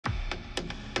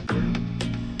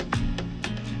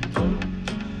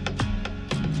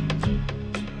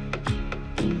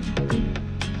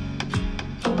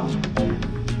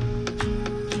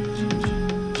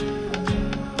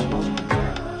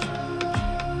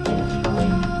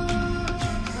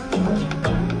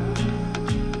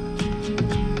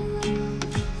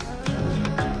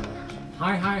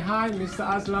hi,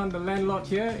 Mr. Aslan, the landlord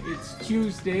here. It's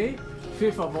Tuesday,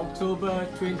 5th of October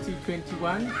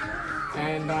 2021,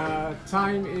 and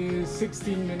time is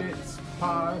 16 minutes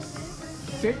past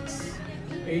 6,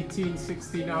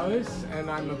 16 hours, and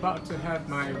I'm about to have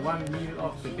my one meal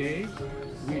of the day,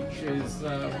 which is,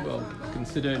 well,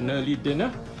 considered an early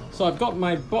dinner. So I've got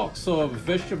my box of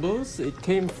vegetables. It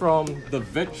came from the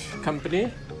Veg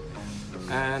Company,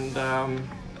 and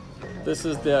this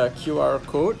is their QR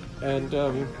code,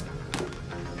 and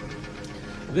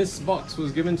this box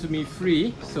was given to me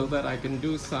free so that I can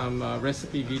do some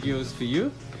recipe videos for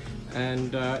you.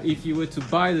 And if you were to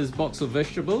buy this box of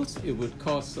vegetables, it would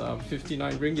cost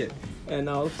 59 ringgit. And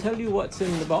I'll tell you what's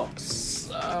in the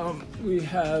box. We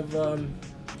have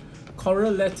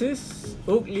coral lettuce,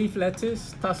 oak leaf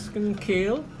lettuce, Tuscan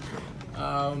kale,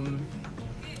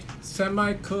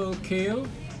 semi-curl kale,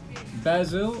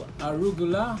 basil,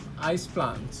 arugula, ice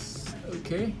plants,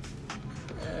 okay,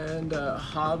 and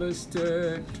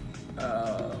harvested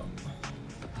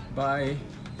by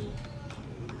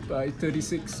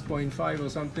 36.5 or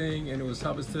something, and it was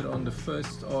harvested on the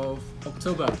 1st of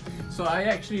October. So I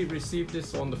actually received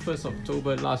this on the 1st of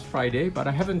October last Friday, but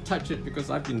I haven't touched it because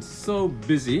I've been so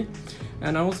busy.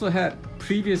 And I also had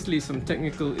previously some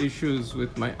technical issues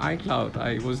with my iCloud.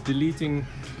 I was deleting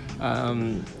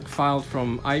files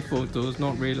from iPhotos,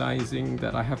 not realizing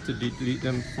that I have to delete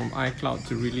them from iCloud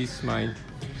to release my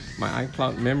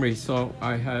iCloud memory. So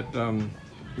I had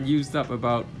used up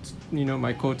about, you know,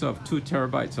 my quota of 2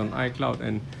 terabytes on iCloud,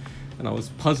 and I was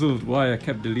puzzled why I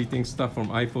kept deleting stuff from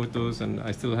iPhotos, and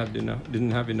I still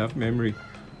didn't have enough memory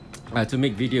to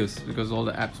make videos because all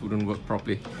the apps wouldn't work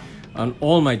properly on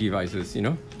all my devices, you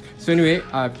know. So anyway,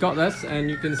 I've got this, and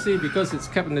you can see because it's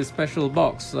kept in this special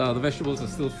box, the vegetables are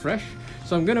still fresh.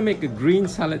 So I'm gonna make a green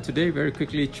salad today. Very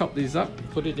quickly chop these up,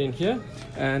 put it in here,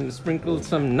 and sprinkle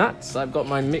some nuts. I've got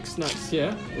my mixed nuts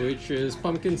here, which is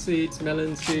pumpkin seeds,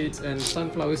 melon seeds, and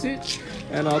sunflower seeds.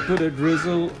 And I'll put a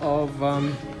drizzle of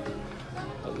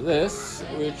this,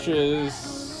 which is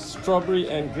strawberry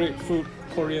and grapefruit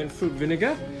Korean fruit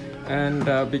vinegar. And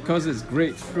because it's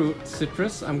grapefruit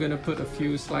citrus, I'm gonna put a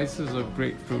few slices of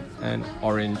grapefruit and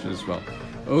orange as well.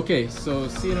 Okay, so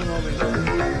see you in a moment.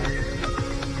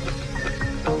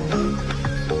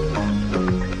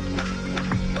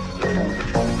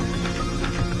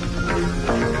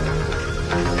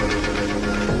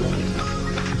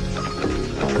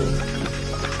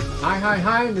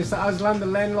 Hi, Mr. Aslan, the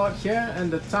landlord here, and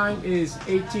the time is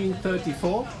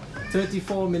 18:34.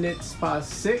 34 minutes past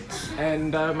 6,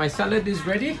 and my salad is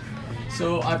ready.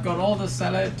 So I've got all the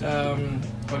salad,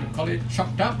 what do you call it,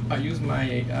 chopped up. I use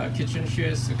my kitchen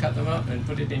shears to cut them up and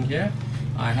put it in here.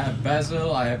 I have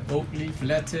basil, I have oak leaf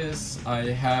lettuce,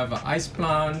 I have ice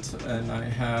plant, and I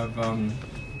have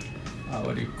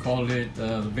what do you call it,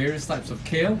 various types of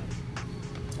kale,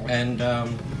 and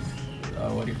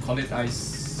what do you call it, I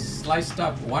sliced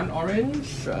up one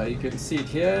orange, you can see it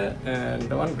here, and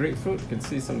one grapefruit, you can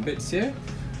see some bits here.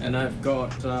 And I've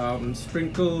got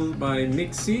sprinkled my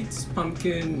mixed seeds,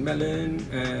 pumpkin, melon,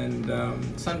 and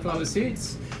sunflower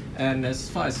seeds. And as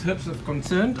far as herbs are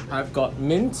concerned, I've got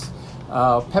mint.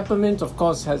 Peppermint, of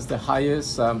course, has the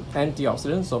highest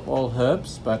antioxidants of all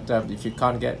herbs, but if you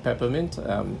can't get peppermint,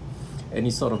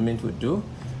 any sort of mint would do.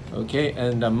 Okay,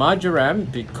 and marjoram,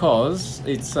 because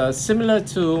it's similar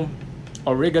to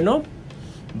oregano,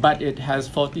 but it has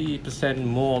 40%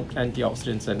 more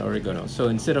antioxidants than oregano. So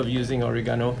instead of using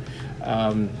oregano,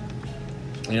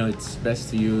 you know, it's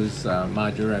best to use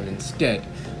marjoram instead.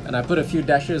 And I put a few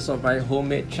dashes of my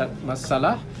homemade Chaat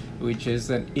Masala, which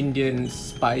is an Indian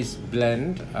spice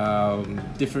blend.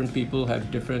 Different people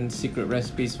have different secret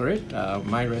recipes for it.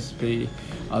 My recipe,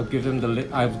 I'll give the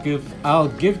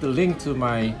link to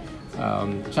my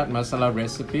Chaat Masala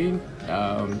recipe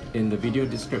in the video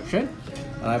description.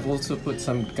 And I've also put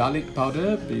some garlic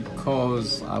powder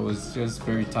because I was just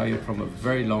very tired from a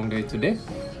very long day today,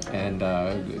 and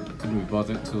couldn't be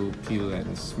bothered to peel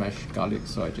and smash garlic,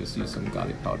 so I just used some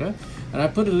garlic powder. And I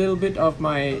put a little bit of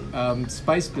my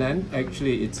spice blend.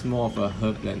 Actually, it's more of a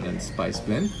herb blend than spice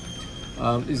blend.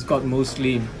 It's got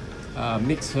mostly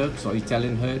mixed herbs or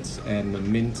Italian herbs, and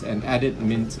mint, and added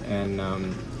mint, and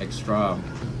extra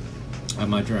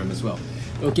marjoram as well.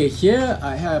 Okay, here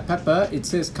I have pepper. It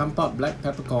says Kampat black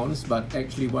peppercorns, but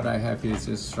actually what I have is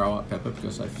just Sarawak pepper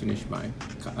because I finished my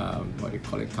what do you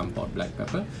call it, Kampat black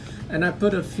pepper. And I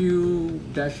put a few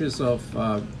dashes of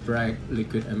Bragg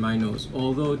liquid Aminos.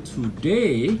 Although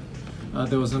today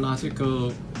there was an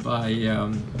article by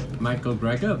Michael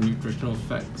Bragg of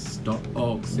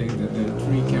nutritionalfacts.org, saying that there are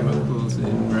 3 chemicals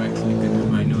in Bragg's liquid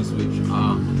Aminos which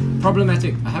are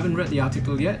problematic. I haven't read the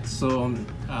article yet, so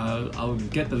I'll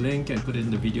get the link and put it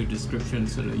in the video description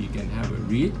so that you can have a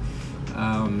read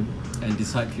and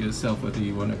decide for yourself whether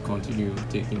you want to continue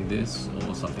taking this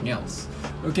or something else.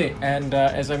 Okay, and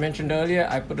as I mentioned earlier,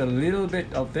 I put a little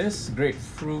bit of this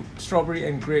grapefruit, strawberry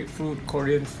and grapefruit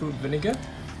Korean fruit vinegar.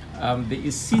 The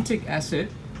acetic acid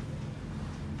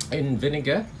in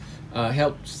vinegar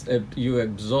helps you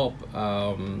absorb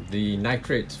the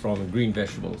nitrates from green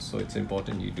vegetables, so it's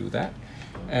important you do that.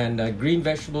 And green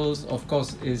vegetables, of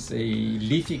course, is a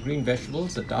leafy green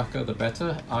vegetables, the darker the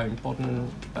better, are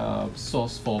important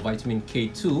source for vitamin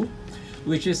K2,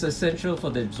 which is essential for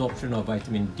the absorption of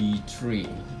vitamin D3.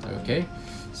 Okay,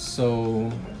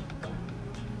 so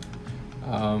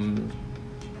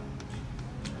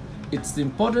it's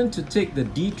important to take the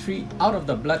D3 out of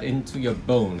the blood into your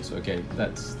bones. Okay,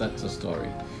 that's the story.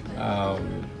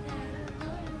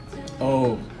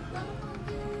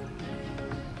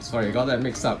 Sorry, I got that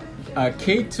mixed up.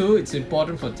 K2, it's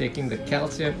important for taking the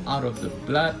calcium out of the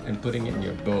blood and putting it in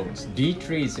your bones.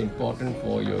 D3 is important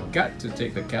for your gut to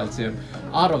take the calcium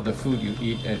out of the food you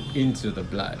eat and into the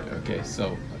blood. Okay,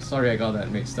 so sorry I got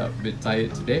that mixed up, a bit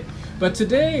tired today. But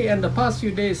today and the past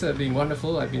few days have been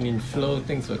wonderful. I've been in flow,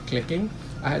 things were clicking.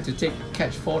 I had to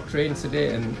catch 4 trains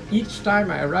today, and each time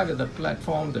I arrive at the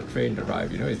platform, the train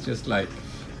arrived. You know, it's just like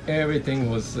everything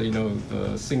was, you know,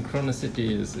 the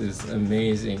synchronicity is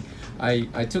amazing.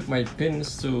 I took my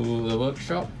pins to the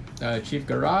workshop, Chief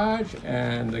Garage,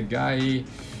 and the guy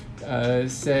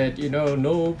said, you know,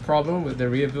 no problem with the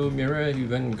rear view mirror. He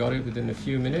went and got it within a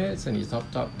few minutes, and he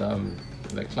topped up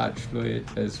the clutch fluid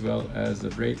as well as the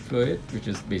brake fluid, which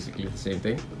is basically the same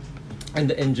thing, and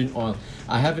the engine oil.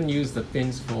 I haven't used the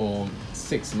pins for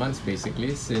 6 months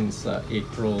basically, since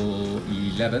April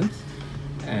 11th,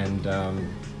 and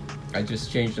I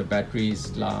just changed the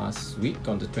batteries last week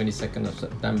on the 22nd of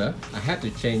September. I had to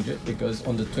change it because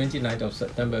on the 29th of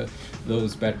September,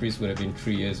 those batteries would have been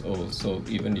 3 years old. So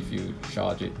even if you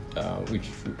charge it,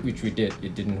 which we did,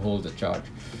 it didn't hold the charge.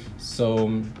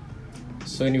 So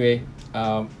anyway,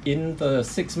 in the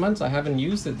 6 months I haven't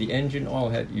used it, the engine oil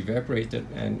had evaporated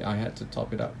and I had to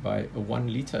top it up by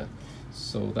 1 liter.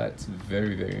 So that's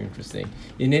very, very interesting.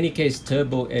 In any case,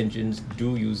 turbo engines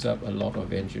do use up a lot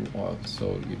of engine oil,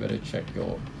 so you better check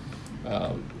your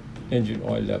engine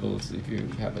oil levels if you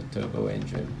have a turbo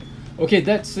engine. Okay,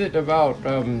 that's it about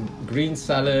green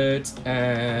salads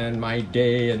and my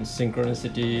day and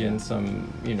synchronicity and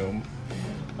some, you know,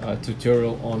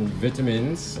 tutorial on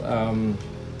vitamins.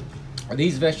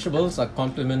 These vegetables are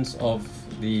complements of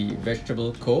the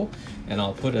Vegetable Co, and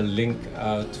I'll put a link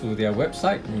to their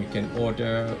website, and you can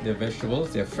order their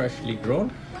vegetables. They're freshly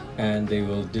grown and they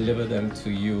will deliver them to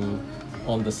you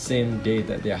on the same day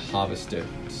that they're harvested.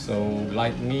 So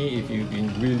like me, if you've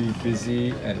been really busy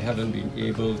and haven't been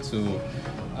able to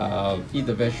eat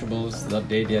the vegetables the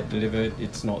day they are delivered,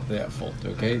 it's not their fault.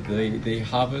 Okay, they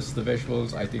harvest the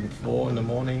vegetables, I think 4 in the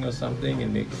morning or something,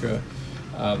 and make sure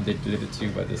they deliver to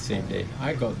you by the same day.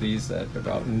 I got these at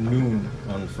about noon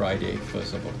on Friday,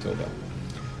 1st of October.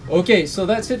 Okay, so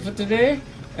that's it for today,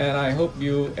 and I hope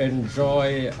you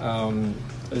enjoy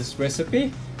this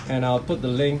recipe, and I'll put the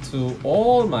link to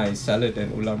all my salad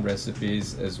and ulam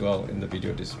recipes as well in the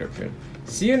video description.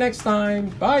 See you next time.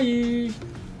 Bye.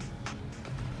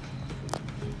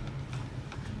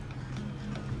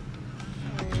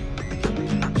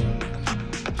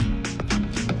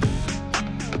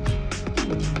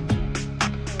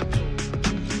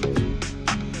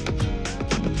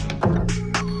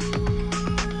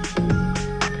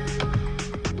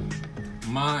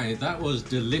 That was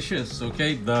delicious.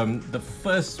 Okay, the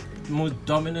first most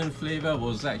dominant flavor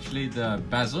was actually the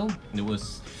basil. It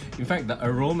was, in fact, the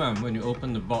aroma when you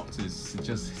open the box it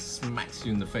just smacks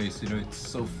you in the face. You know, it's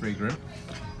so fragrant,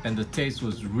 and the taste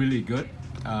was really good.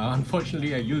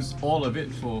 Unfortunately, I used all of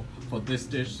it for this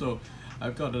dish, so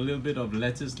I've got a little bit of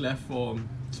lettuce left for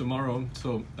tomorrow,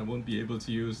 so I won't be able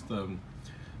to use the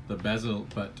basil,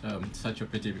 but such a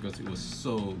pity because it was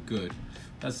so good.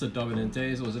 That's the dominant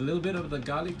taste. It was a little bit of the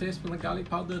garlic taste from the garlic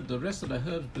powder. The rest of the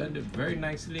herbs blended very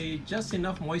nicely. Just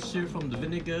enough moisture from the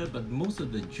vinegar, but most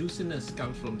of the juiciness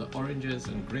comes from the oranges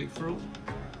and grapefruit.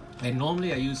 And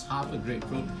normally I use half a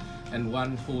grapefruit and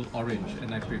 1 whole orange,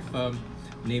 and I prefer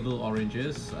Navel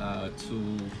oranges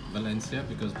to Valencia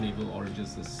because Navel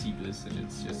oranges are seedless and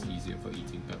it's just easier for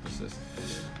eating purposes.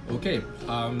 Okay,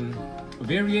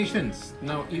 variations.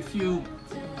 Now, if you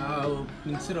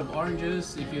instead of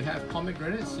oranges, if you have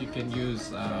pomegranates, you can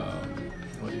use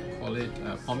what do you call it,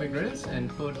 pomegranates, and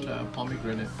put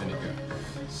pomegranate vinegar.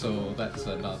 So that's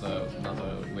another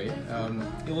way.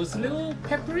 It was a little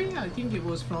peppery. I think it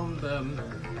was from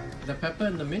the pepper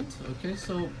and the mint. Okay,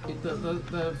 so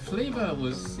the flavor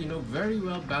was, you know, very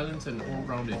well balanced and all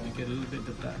rounded. You get a little bit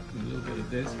of that, a little bit of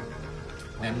this,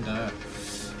 and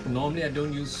normally I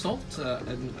don't use salt.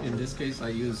 In this case, I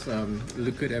use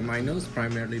liquid Aminos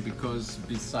primarily because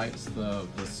besides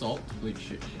the salt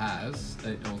which it has,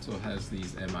 it also has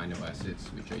these amino acids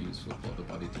which are useful for the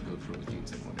body to build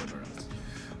proteins and whatever else.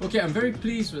 Okay, I'm very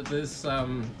pleased with this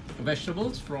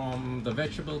vegetables from the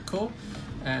Vegetable Co.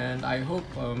 And I hope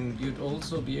you'd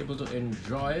also be able to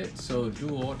enjoy it. So do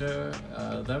order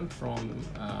them from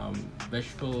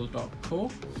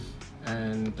vegetable.co,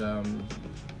 and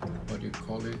what do you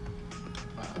call it?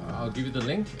 I'll give you the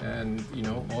link, and you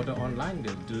know, order online.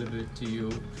 They'll deliver it to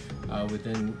you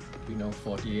within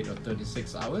 48 or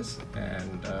 36 hours,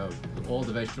 and all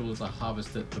the vegetables are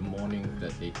harvested the morning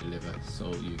that they deliver,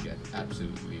 so you get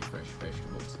absolutely fresh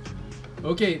vegetables.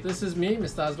 Okay, this is me,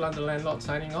 Mr. Azlan the Landlord,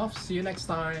 signing off. See you next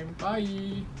time.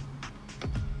 Bye.